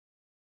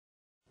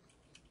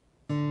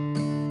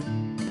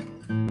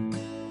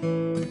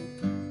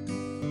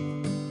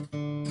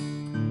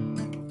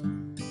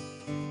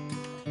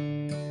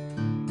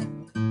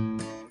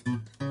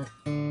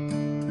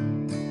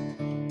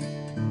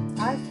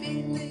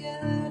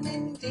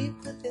yearning deep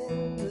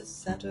within the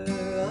center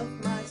of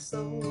my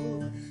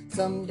soul.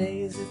 Some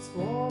days it's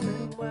warm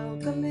and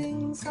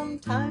welcoming,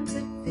 sometimes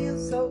it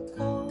feels so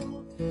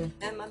cold.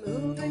 Am I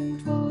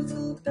moving towards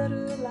a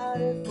better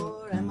life,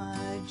 or am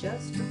I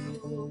just a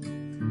fool?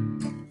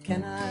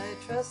 Can I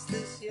trust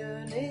this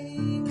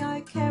yearning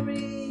I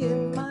carry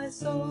in my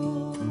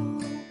soul?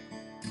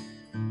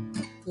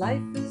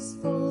 Life is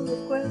full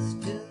of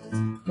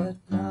questions, but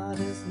not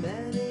as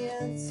many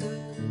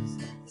answers.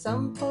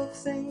 Some folks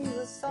sing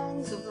the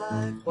songs of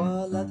life,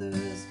 while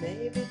others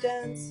may be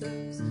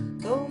dancers.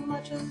 Though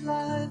much of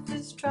life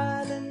is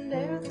trial and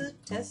error, the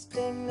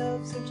testing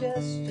of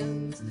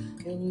suggestions,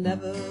 you'll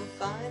never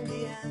find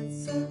the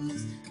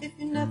answers if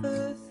you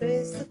never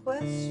face the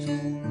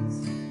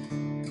questions.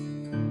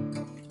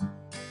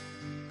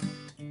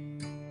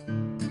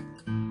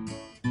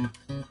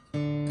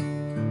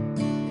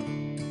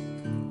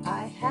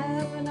 I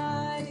have an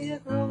idea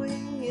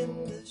growing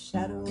in the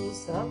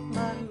shadows of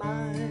my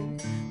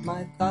mind.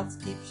 My thoughts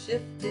keep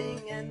shifting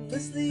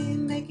endlessly,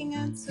 making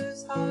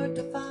answers hard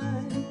to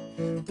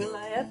find. Will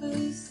I ever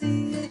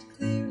see it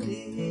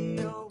clearly,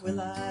 or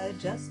will I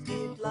just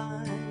be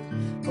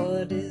blind?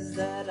 What is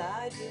that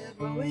idea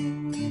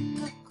growing in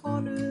the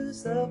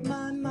corners of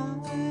my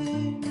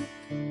mind?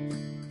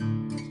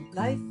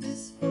 Life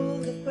is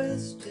full of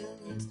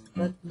questions,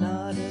 but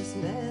not as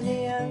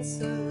many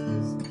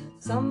answers.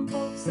 Some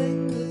folks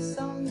sing the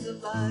songs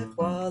of life,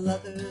 while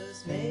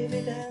others may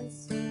be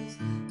dancers.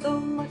 Though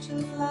much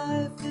of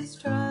life is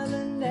trial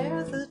and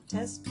error, the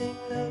testing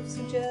of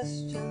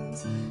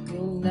suggestions,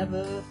 you'll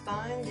never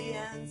find the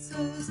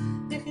answers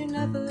if you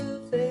never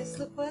face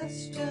the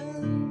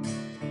questions.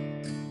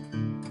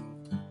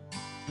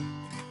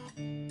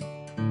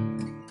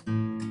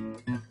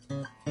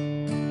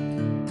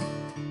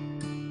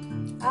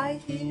 I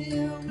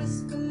hear a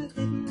whisper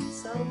hidden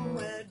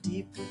somewhere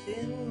deep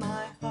within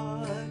my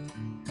heart.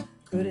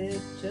 Could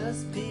it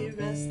just be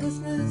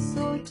restlessness,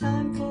 or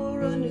time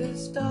for a new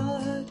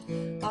start?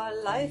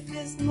 Our life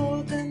is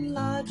more than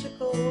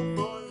logical,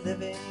 for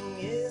living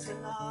is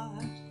an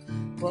art.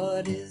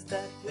 What is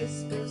that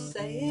whisper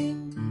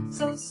saying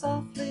so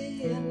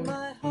softly in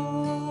my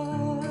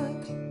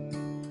heart?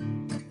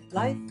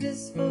 Life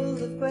is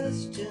full of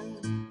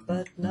questions,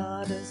 but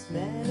not as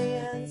many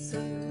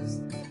answers.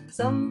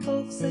 Some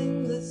folks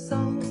sing the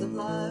songs of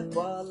life,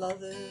 while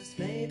others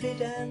may be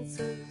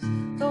dancers.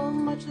 Though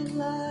much of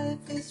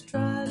life is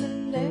trial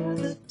and error,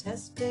 the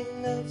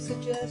testing of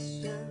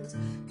suggestions,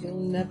 you'll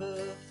never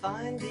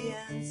find the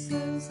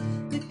answers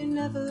if you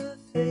never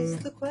face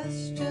the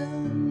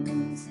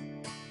questions.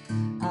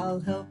 I'll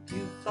help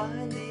you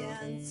find the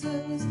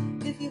answers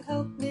if you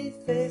help me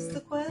face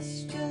the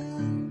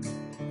questions.